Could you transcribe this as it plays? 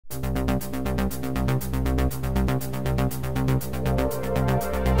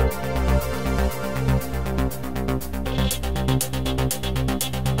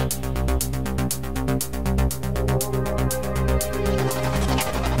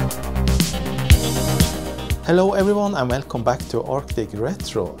Hello everyone and welcome back to Arctic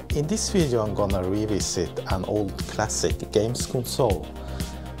Retro. In this video I'm gonna revisit an old classic games console,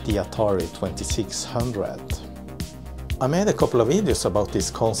 the Atari 2600. I made a couple of videos about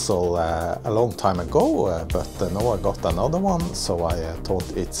this console a long time ago, but now I got another one, so I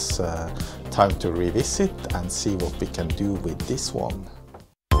thought it's time to revisit and see what we can do with this one.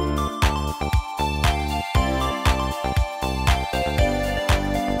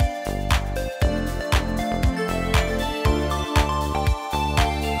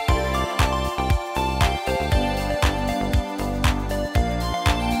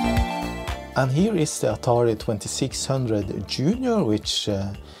 And here is the Atari 2600 Junior, which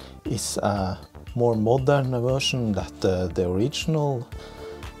is a more modern version than the original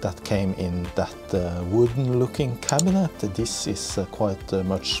that came in that wooden looking cabinet. This is quite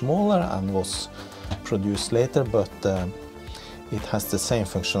much smaller and was produced later, but it has the same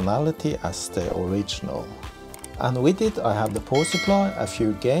functionality as the original. And with it I have the power supply, a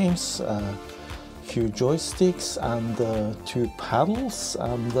few games, a few joysticks and 2 paddles,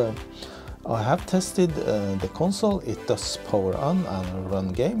 and I have tested the console. It does power on and run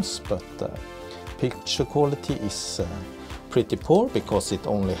games, but picture quality is pretty poor because it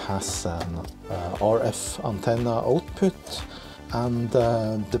only has an RF antenna output, and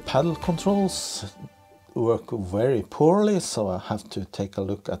the paddle controls work very poorly, so I have to take a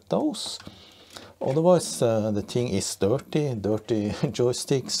look at those. Otherwise the thing is dirty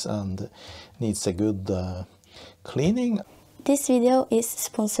joysticks and needs a good cleaning. This video is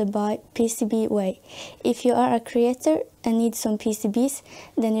sponsored by PCBWay. If you are a creator and need some PCBs,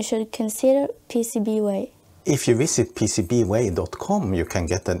 then you should consider PCBWay. If you visit PCBWay.com, you can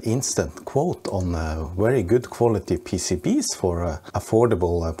get an instant quote on very good quality PCBs for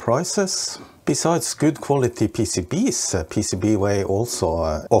affordable prices. Besides good quality PCBs, PCBWay also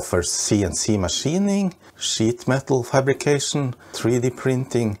offers CNC machining, sheet metal fabrication, 3D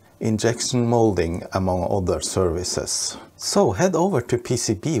printing, injection molding, among other services. So head over to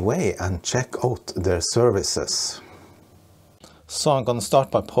PCBWay and check out their services. So I'm gonna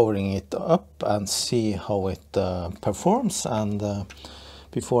start by powering it up and see how it performs, and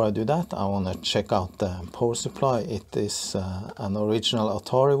before I do that I wanna check out the power supply. It is an original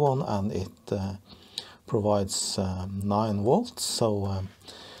Atari one, and it provides 9 volts, so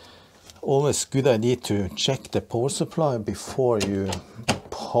always good idea to check the power supply before you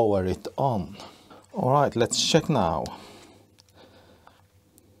power it on. Alright, let's check now.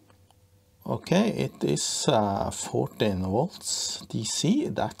 Okay, it is 14 volts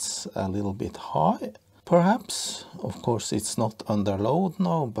DC. That's a little bit high, perhaps. Of course, it's not under load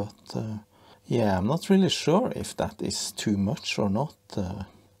now, but yeah, I'm not really sure if that is too much or not.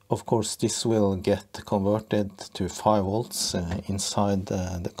 Of course, this will get converted to 5 volts inside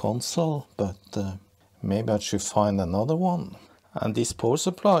the console, but maybe I should find another one. And this power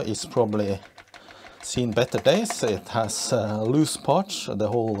supply is probably seen better days. It has loose parts, the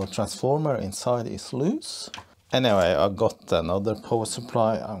whole transformer inside is loose. Anyway, I got another power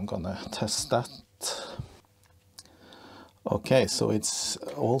supply, I'm gonna test that. Okay, so it's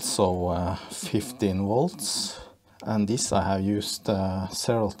also 15 volts, and this I have used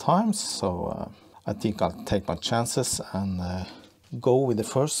several times, so I think I'll take my chances and go with the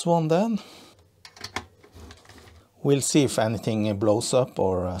first one then. We'll see if anything blows up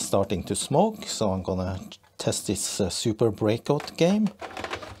or starting to smoke, so I'm gonna test this super breakout game.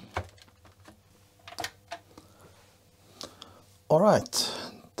 Alright,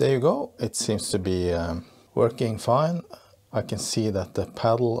 there you go. It seems to be working fine. I can see that the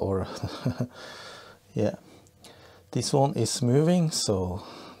paddle, or yeah, this one is moving, so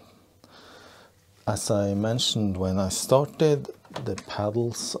as I mentioned when I started, the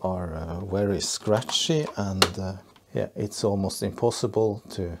paddles are very scratchy, and yeah, it's almost impossible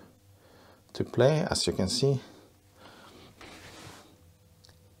to play, as you can see.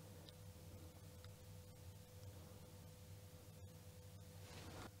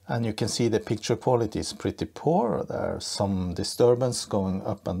 And you can see the picture quality is pretty poor. There's some disturbance going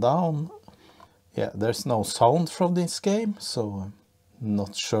up and down. Yeah, there's no sound from this game, so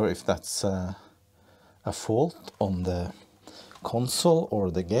not sure if that's a fault on the console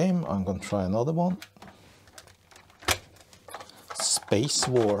or the game. I'm gonna try another one. Space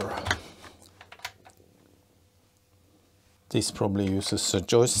War. This probably uses a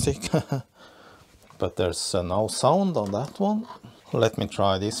joystick, but there's no sound on that one. Let me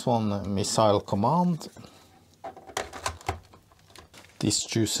try this one, missile command. This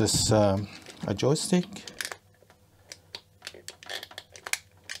chooses a joystick.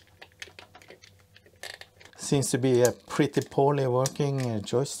 Seems to be a pretty poorly working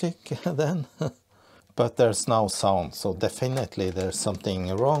joystick then. But there's no sound, so definitely there's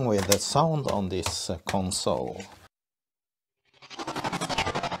something wrong with the sound on this console.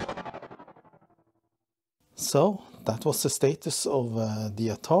 So that was the status of the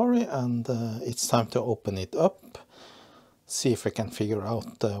Atari, and it's time to open it up, see if we can figure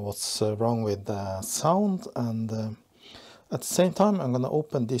out what's wrong with the sound, and at the same time I'm gonna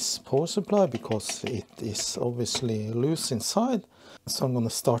open this power supply because it is obviously loose inside. So I'm gonna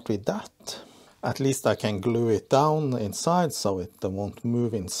start with that. At least I can glue it down inside so it won't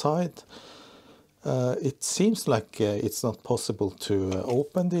move inside. It seems like it's not possible to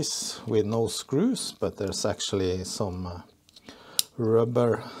open this with no screws, but there's actually some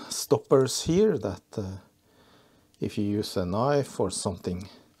rubber stoppers here that if you use a knife or something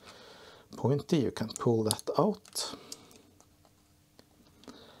pointy, you can pull that out.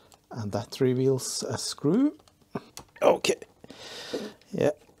 And that reveals a screw. Okay,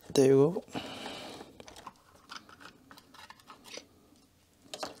 yeah, there you go.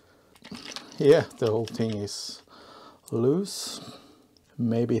 Yeah, the whole thing is loose.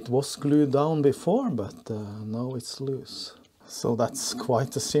 Maybe it was glued down before, but now it's loose. So that's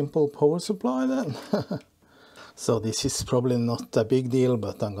quite a simple power supply then. So this is probably not a big deal,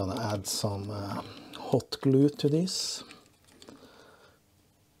 but I'm gonna add some hot glue to this.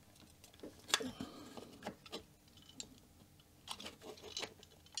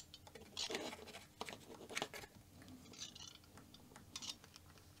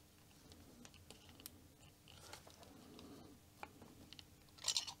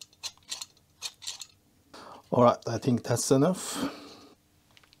 All right, I think that's enough.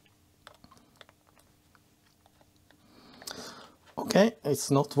 Okay, it's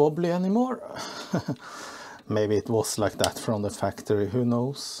not wobbly anymore. Maybe it was like that from the factory, who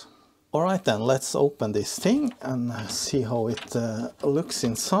knows. All right then, let's open this thing and see how it looks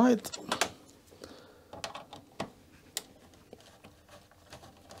inside.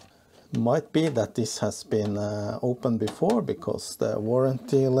 Might be that this has been opened before because the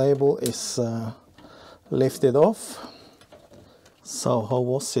warranty label is lifted off. So how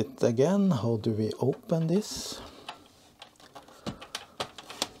was it again? How do we open this?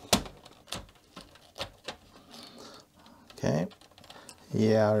 Okay,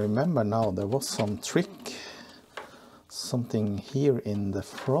 yeah, I remember now there was some trick, something here in the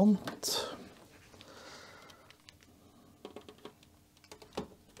front.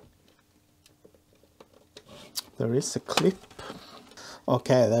 There is a clip.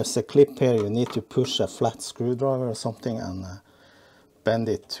 Okay, there's a clip here. You need to push a flat screwdriver or something and bend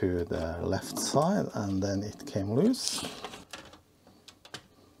it to the left side, and then it came loose.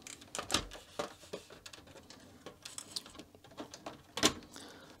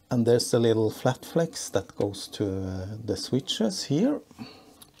 And there's a little flat flex that goes to the switches here.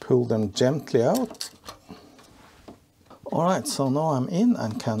 Pull them gently out. All right, so now I'm in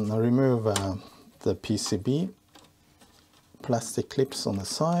and can remove the PCB. Plastic clips on the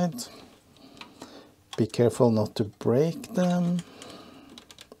side. Be careful not to break them.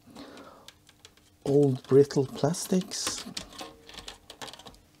 Old brittle plastics.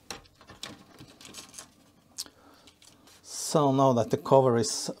 So now that the cover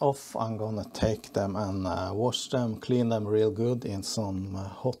is off, I'm gonna take them and wash them, clean them real good in some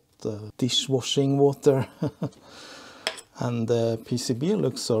hot dishwashing water. And the PCB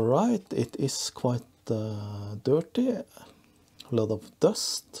looks alright. It is quite dirty, a lot of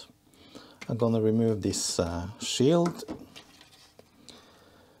dust. I'm gonna remove this shield.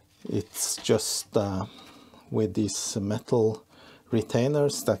 It's just with these metal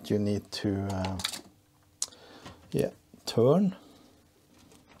retainers that you need to turn.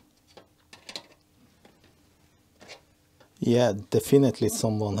 Yeah, definitely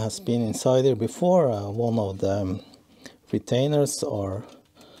someone has been inside here before. One of the retainers are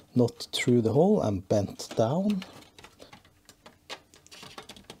not through the hole and bent down.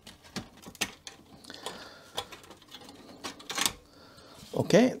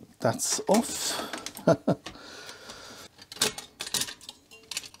 Okay, that's off.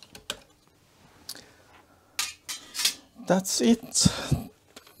 That's it.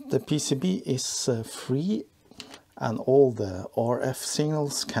 The PCB is free, and all the RF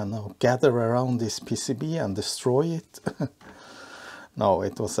signals can now gather around this PCB and destroy it. No,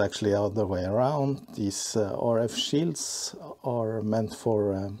 it was actually the other way around. These RF shields are meant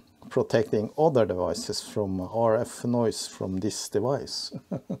for protecting other devices from RF noise from this device.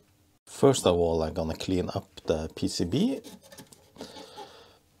 First of all, I'm gonna clean up the PCB.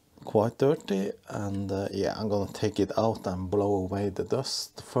 Quite dirty, and yeah, I'm gonna take it out and blow away the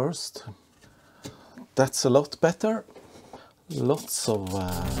dust first. That's a lot better. Lots of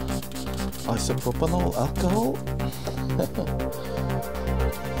isopropanol alcohol.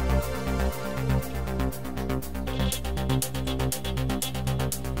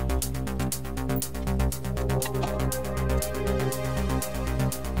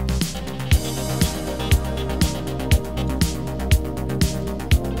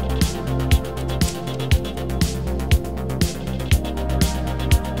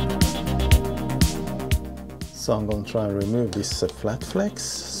 So I'm going to try and remove this flat flakes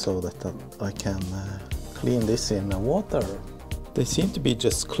so that I can clean this in water. They seem to be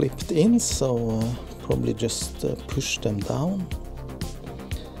just clipped in, so probably just push them down.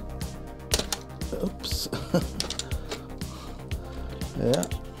 Oops. Yeah,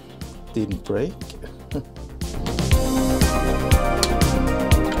 didn't break.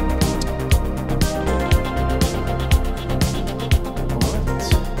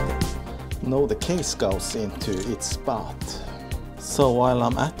 Now the case goes into its spot. So while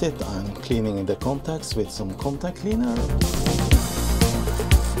I'm at it, I'm cleaning the contacts with some contact cleaner.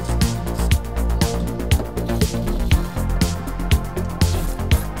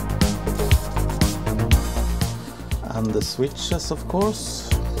 And the switches, of course.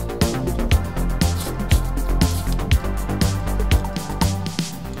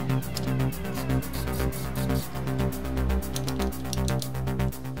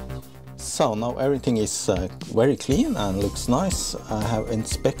 So now everything is very clean and looks nice. I have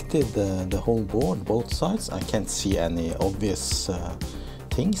inspected the whole board, both sides. I can't see any obvious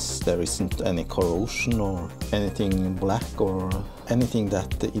things. There isn't any corrosion or anything black or anything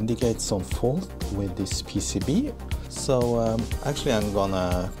that indicates some fault with this PCB. So actually I'm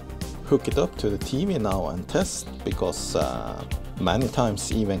gonna hook it up to the TV now and test, because many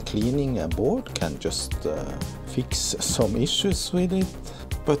times even cleaning a board can just fix some issues with it.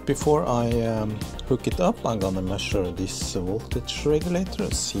 But before I hook it up, I'm gonna measure this voltage regulator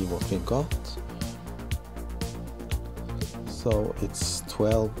and see what we got. So it's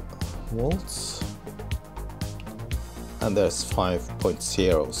 12 volts and there's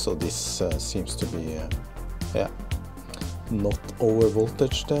 5.0, so this seems to be yeah, not over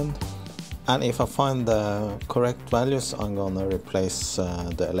voltage then. And if I find the correct values, I'm gonna replace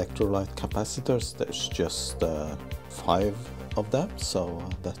the electrolyte capacitors. There's just 5 of them, so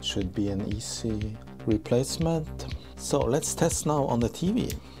that should be an easy replacement. So let's test now on the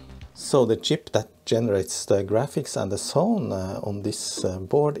TV. So the chip that generates the graphics and the sound on this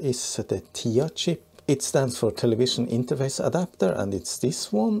board is the TIA chip. It stands for Television Interface Adapter, and it's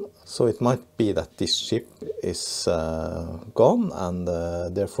this one. So it might be that this chip is gone and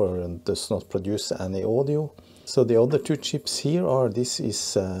therefore does not produce any audio. So the other two chips here are, this is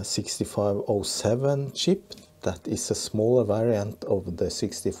 6507 chip. That is a smaller variant of the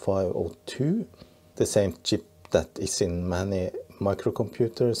 6502, the same chip that is in many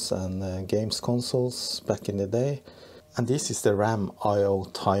microcomputers and games consoles back in the day. And this is the RAM I/O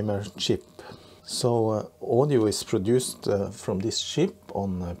timer chip. So audio is produced from this chip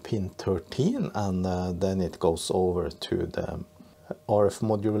on pin 13, and then it goes over to the RF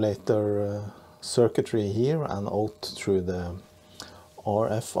modulator circuitry here and out through the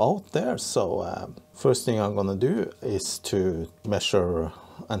RF out there. So first thing I'm gonna do is to measure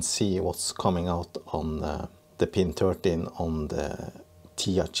and see what's coming out on the pin 13 on the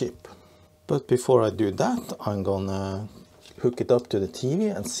TIA chip. But before I do that, I'm gonna hook it up to the TV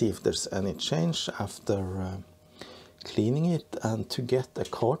and see if there's any change after cleaning it. And to get a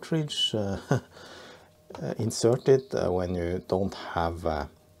cartridge inserted when you don't have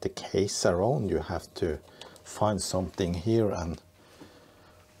the case around, you have to find something here and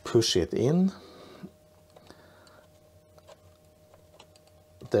push it in.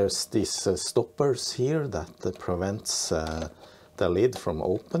 There's these stoppers here that prevents the lid from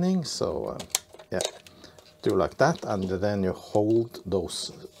opening. So yeah, do like that, and then you hold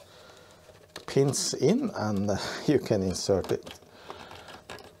those pins in and you can insert it.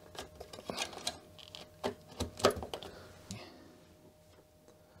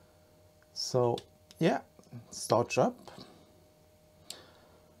 So yeah, starts up.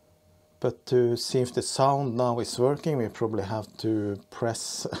 But to see if the sound now is working, we probably have to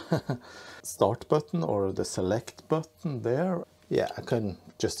press start button or the select button there. Yeah, I can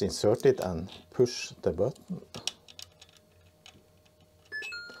just insert it and push the button.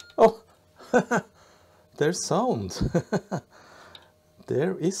 Oh, there's sound.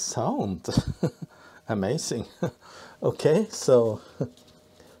 there is sound. Amazing. Okay, so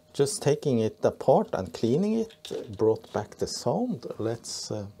just taking it apart and cleaning it brought back the sound.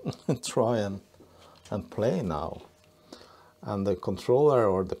 Let's try and play now. And the controller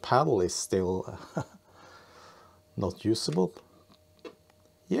or the paddle is still not usable.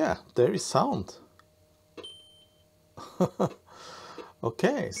 Yeah, there is sound.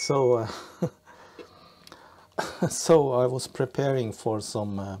 Okay, so so I was preparing for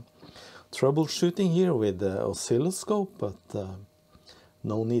some troubleshooting here with the oscilloscope, but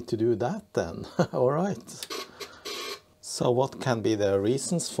no need to do that then. All right. So what can be the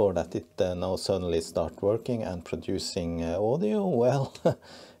reasons for that it now suddenly start working and producing audio? Well,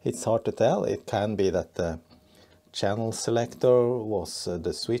 it's hard to tell. It can be that the channel selector was,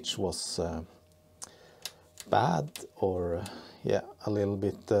 the switch was bad, or yeah, a little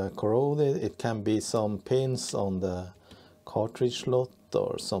bit corroded. It can be some pins on the cartridge slot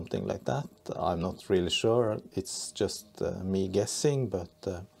or something like that. I'm not really sure. It's just me guessing,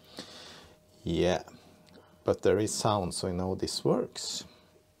 but yeah. But there is sound, so I know this works.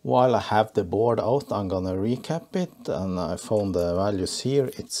 While I have the board out, I'm gonna recap it, and I found the values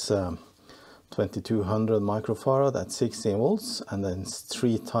here. It's 2200 microfarad at 16 volts, and then it's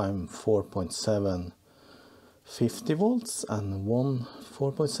 3 times 4.7 50 volts, and 1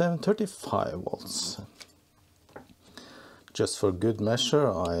 4.7 35 volts. Just for good measure,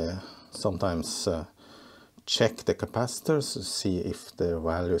 I sometimes check the capacitors to see if the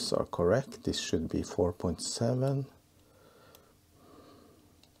values are correct. This should be 4.7.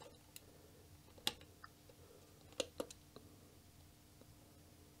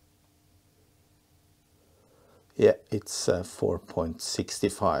 Yeah, it's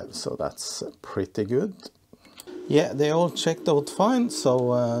 4.65, so that's pretty good. Yeah, they all checked out fine,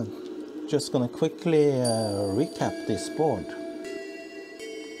 so just gonna quickly recap this board.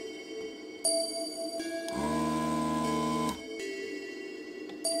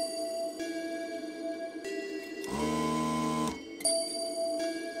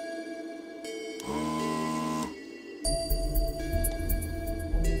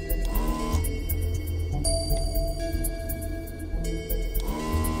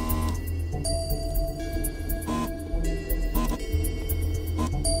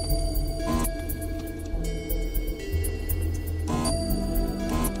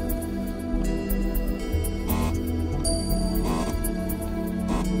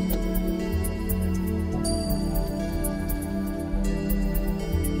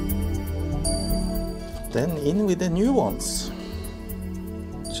 Then in with the new ones.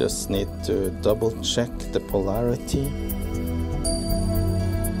 Just need to double check the polarity.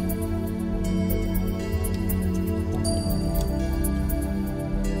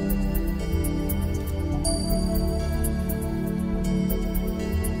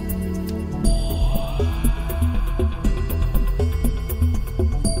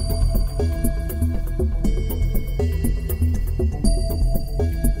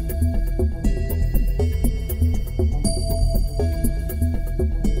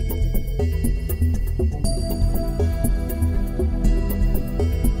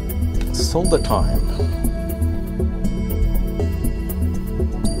 Solder time.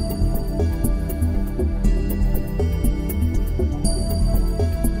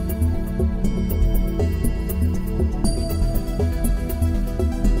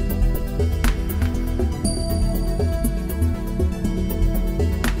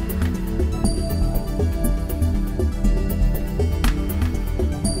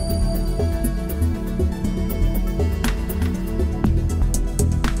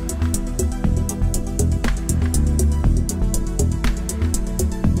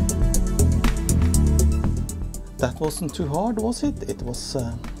 That wasn't too hard, was it? It was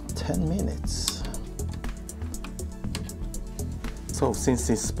 10 minutes. So since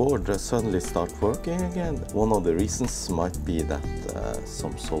this board suddenly started working again, one of the reasons might be that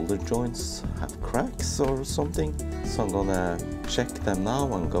some solder joints have cracks or something. So I'm gonna check them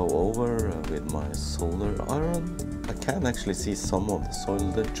now and go over with my solder iron. I can actually see some of the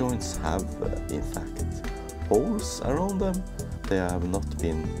solder joints have in fact holes around them. They have not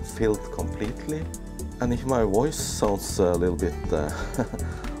been filled completely. And if my voice sounds a little bit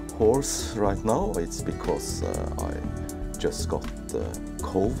hoarse right now, it's because I just got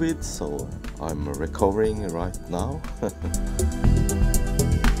COVID, so I'm recovering right now.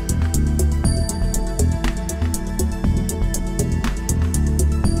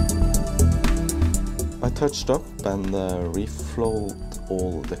 I touched up and reflowed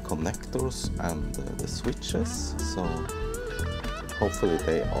all the connectors and the switches, so hopefully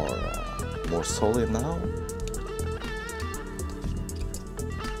they are more solid now.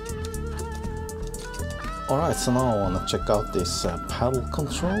 Alright, so now I want to check out these paddle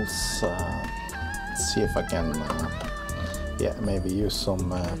controls, see if I can maybe use some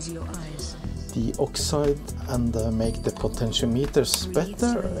the oxide and make the potentiometers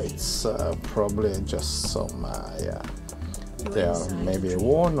better. It's probably just some, they are maybe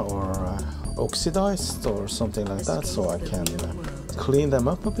worn or oxidized or something like that, so I can clean them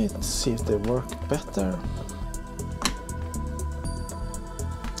up a bit, see if they work better.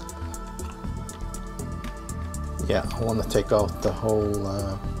 Yeah, I want to take out the whole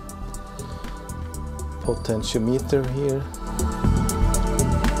potentiometer here.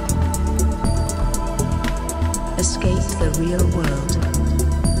 Escape the real world.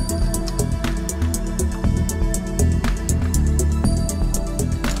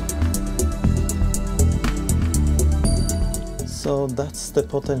 So that's the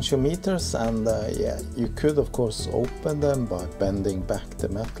potentiometers, and you could of course open them by bending back the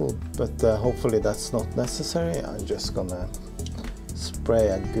metal, but hopefully that's not necessary. I'm just gonna spray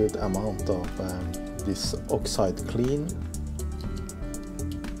a good amount of this oxide clean.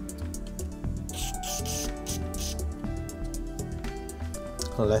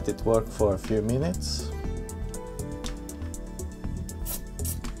 Let it work for a few minutes.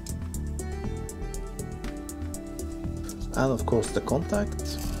 And of course the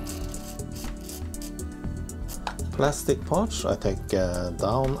contact. Plastic parts I take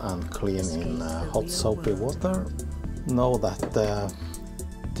down and clean in hot soapy water. Now that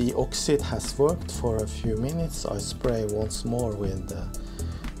the oxide has worked for a few minutes, I spray once more with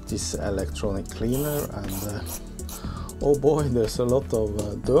this electronic cleaner, and oh boy, there's a lot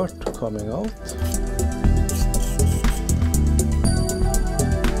of dirt coming out.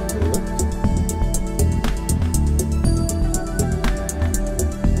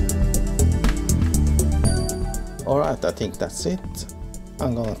 Alright, I think that's it.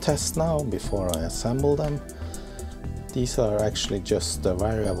 I'm gonna test now before I assemble them. These are actually just the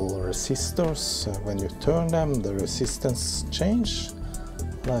variable resistors. When you turn them, the resistance change,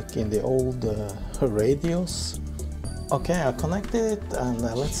 like in the old radios. Okay, I connected it, and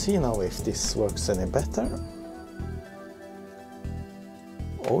let's see now if this works any better.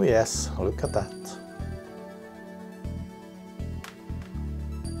 Oh yes, look at that.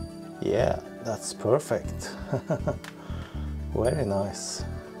 Yeah, that's perfect. Very nice.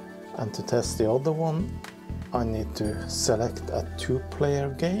 And to test the other one, I need to select a 2-player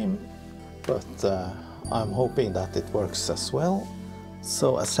game, but I'm hoping that it works as well.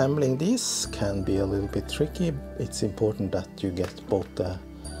 So assembling this can be a little bit tricky. It's important that you get both the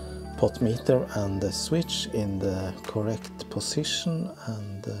potmeter and the switch in the correct position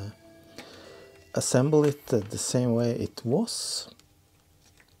and assemble it the same way it was.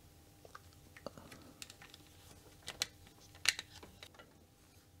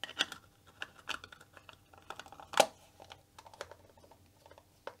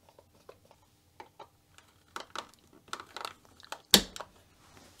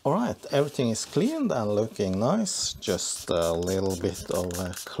 Alright, everything is cleaned and looking nice. Just a little bit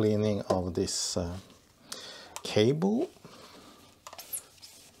of cleaning of this cable.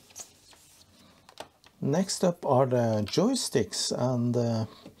 Next up are the joysticks, and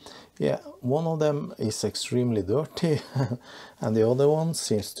yeah, one of them is extremely dirty and the other one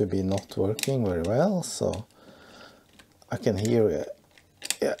seems to be not working very well, so I can hear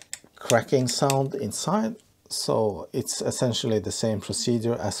a cracking sound inside. So it's essentially the same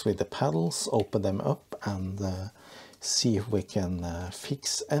procedure as with the paddles. Open them up and see if we can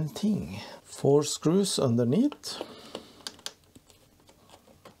fix anything. 4 screws underneath.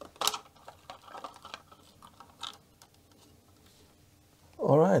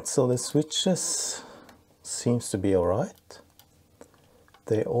 Alright, so the switches seems to be alright.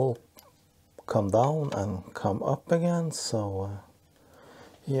 They all come down and come up again, so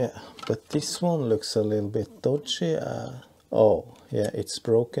yeah, but this one looks a little bit dodgy. Oh, yeah, it's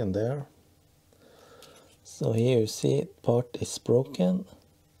broken there. So here you see part is broken.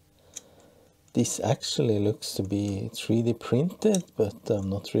 This actually looks to be 3D printed, but I'm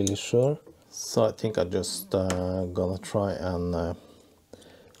not really sure. So I think I'm just gonna try and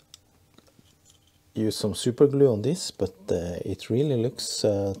use some super glue on this, but it really looks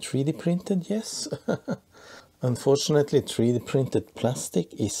 3D printed, yes. Unfortunately, 3D printed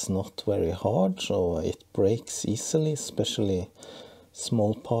plastic is not very hard, so it breaks easily, especially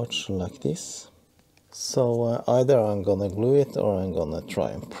small parts like this. So either I'm gonna glue it or I'm gonna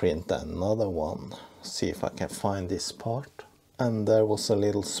try and print another one, see if I can find this part. And there was a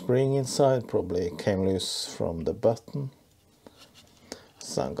little spring inside, probably came loose from the button.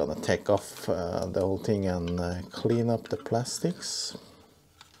 So I'm gonna take off the whole thing and clean up the plastics.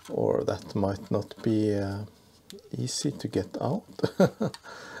 or that might not be easy to get out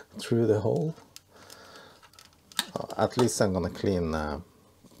through the hole. At least I'm gonna clean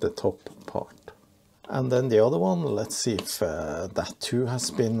the top part. And then the other one, let's see if that too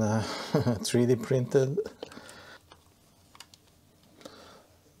has been 3D printed.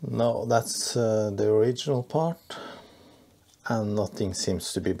 No, that's the original part, and nothing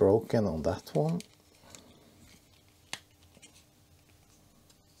seems to be broken on that one.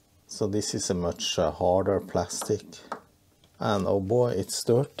 So this is a much harder plastic, and oh boy, it's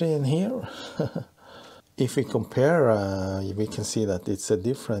dirty in here. If we compare, we can see that it's a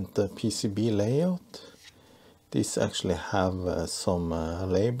different PCB layout. These actually have some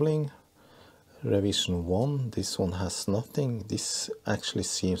labeling. Revision 1, this one has nothing. This actually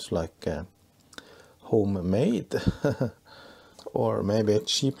seems like homemade or maybe a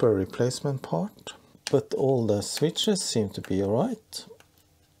cheaper replacement part. But all the switches seem to be alright.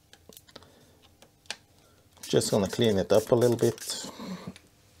 Just gonna clean it up a little bit.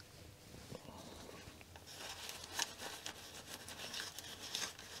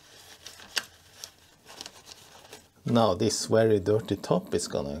 Now this very dirty top is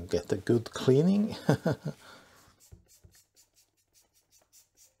gonna get a good cleaning.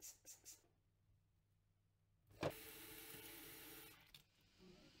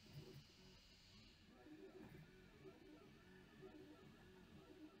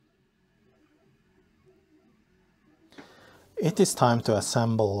 It is time to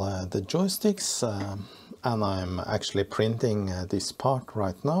assemble the joysticks, and I'm actually printing this part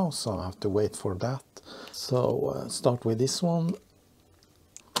right now, so I have to wait for that. So start with this one.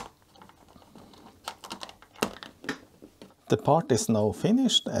 The part is now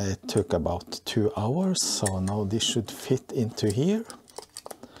finished. It took about 2 hours, so now this should fit into here.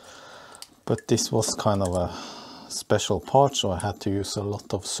 But this was kind of a special part, so I had to use a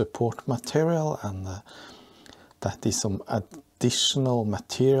lot of support material, and that is some additional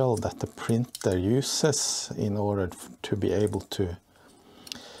material that the printer uses in order to be able to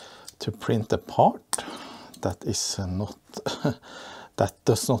print a part that is not that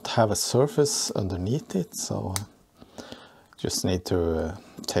does not have a surface underneath it. So just need to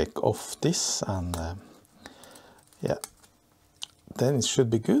take off this, and yeah, then it should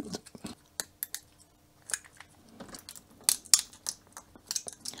be good.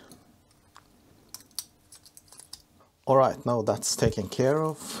 All right, now that's taken care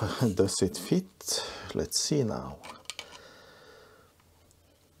of. Does it fit? Let's see now.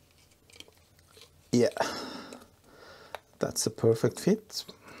 Yeah, that's a perfect fit.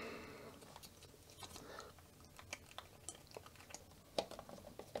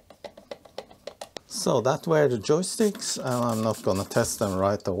 So that were the joysticks, and I'm not gonna test them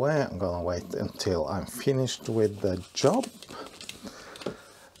right away. I'm gonna wait until I'm finished with the job,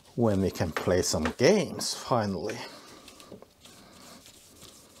 when we can play some games finally.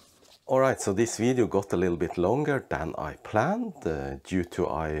 Alright, so this video got a little bit longer than I planned due to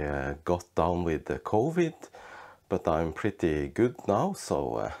I got down with the COVID, but I'm pretty good now,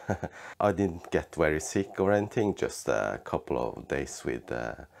 so I didn't get very sick or anything, just a couple of days with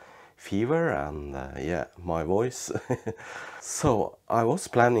fever and yeah, my voice. So I was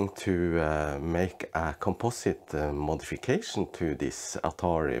planning to make a composite modification to this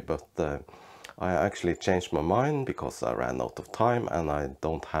Atari, but I actually changed my mind because I ran out of time and I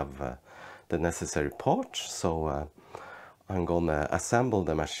don't have the necessary parts. So I'm gonna assemble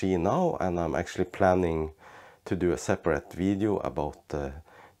the machine now, and I'm actually planning to do a separate video about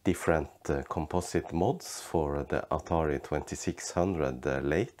different composite mods for the Atari 2600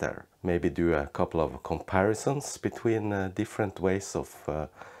 later. Maybe do a couple of comparisons between different ways of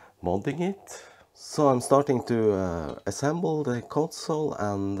modding it. So I'm starting to assemble the console,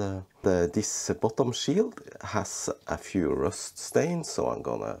 and this bottom shield has a few rust stains, so I'm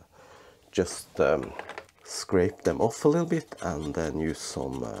gonna just scrape them off a little bit and then use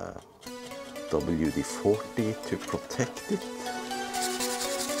some WD-40 to protect it.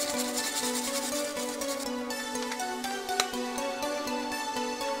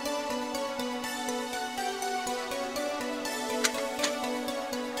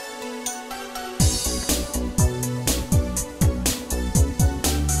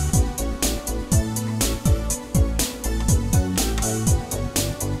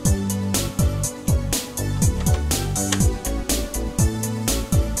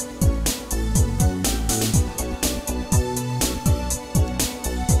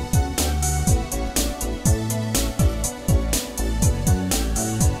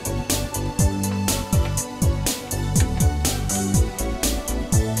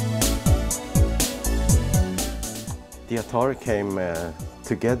 The Atari came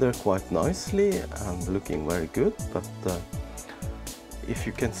together quite nicely and looking very good, but if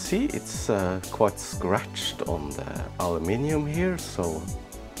you can see, it's quite scratched on the aluminium here, so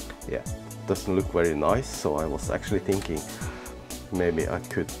yeah, it doesn't look very nice. So I was actually thinking maybe I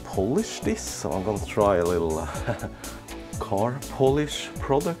could polish this, so I'm gonna try a little car polish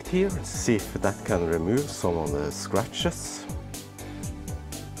product here and see if that can remove some of the scratches.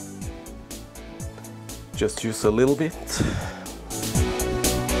 Just use a little bit.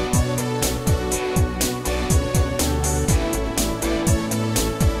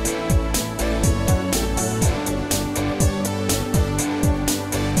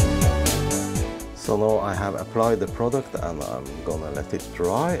 So now I have applied the product and I'm gonna let it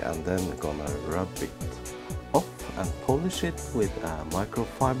dry and then gonna rub it off and polish it with a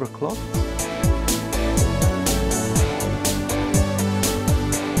microfiber cloth.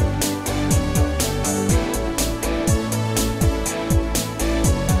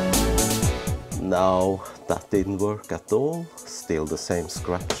 Now that didn't work at all, still the same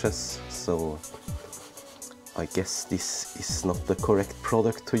scratches, so I guess this is not the correct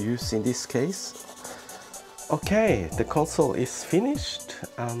product to use in this case. Okay, the console is finished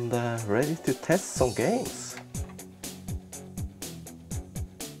and ready to test some games.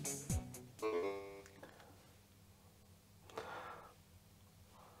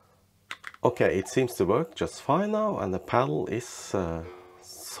 Okay, it seems to work just fine now, and the paddle is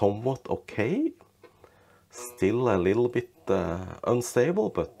somewhat okay. Still a little bit unstable,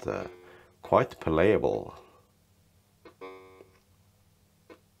 but quite playable.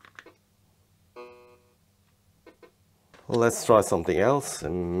 Let's try something else, a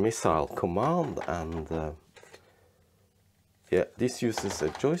missile command, and yeah, this uses a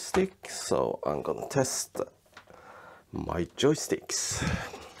joystick, so I'm gonna test my joysticks.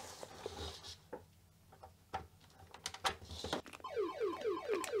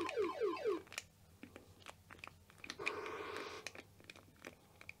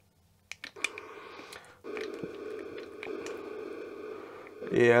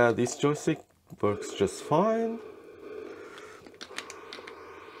 Yeah, this joystick works just fine.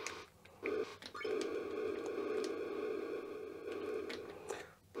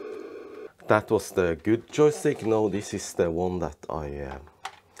 That was the good joystick. Now this is the one that I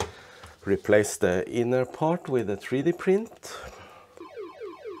replaced the inner part with a 3D print.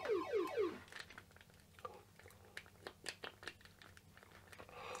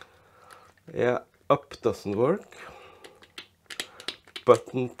 Yeah, up doesn't work.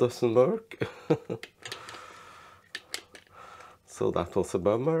 Button doesn't work. So that was a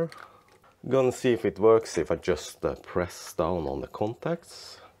bummer. Gonna see if it works if I just press down on the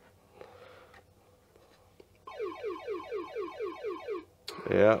contacts.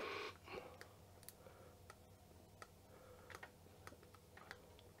 Yeah.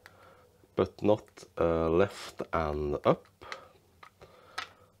 But not left and up.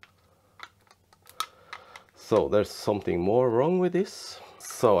 So there's something more wrong with this.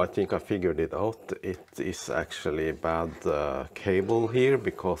 So I think I figured it out. It is actually a bad cable here,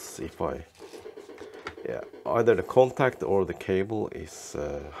 because if I, yeah, either the contact or the cable is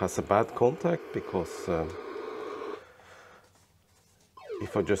has a bad contact, because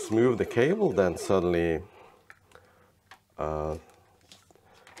if I just move the cable, then suddenly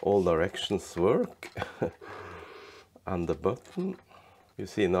all directions work. And the button, you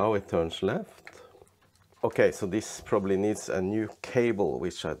see now it turns left. Okay, so this probably needs a new cable,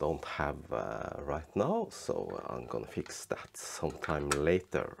 which I don't have right now, so I'm gonna fix that sometime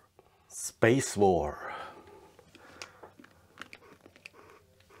later. Space War.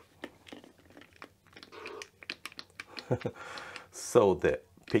 So the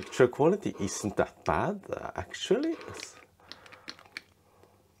picture quality isn't that bad, actually.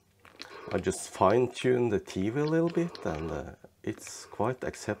 I just fine-tuned the TV a little bit, and it's quite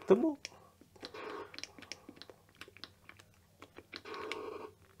acceptable.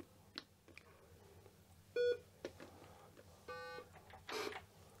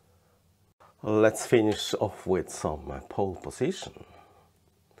 Let's finish off with some pole position.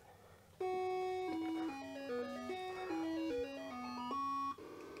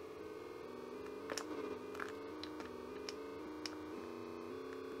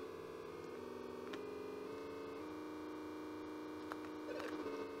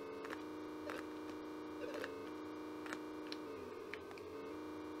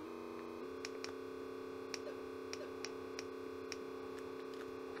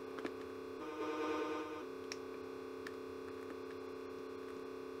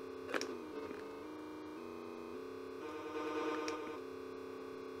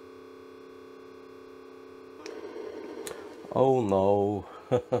 Oh no,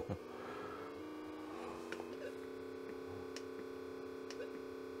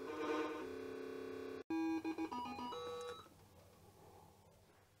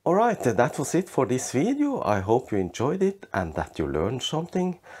 Alright, that was it for this video. I hope you enjoyed it and that you learned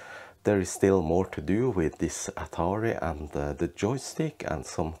something. There is still more to do with this Atari and the joystick and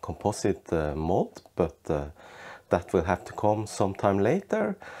some composite mod, but that will have to come sometime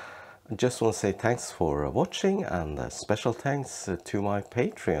later. I just want to say thanks for watching, and special thanks to my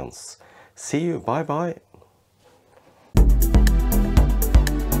Patreons. See you, bye bye.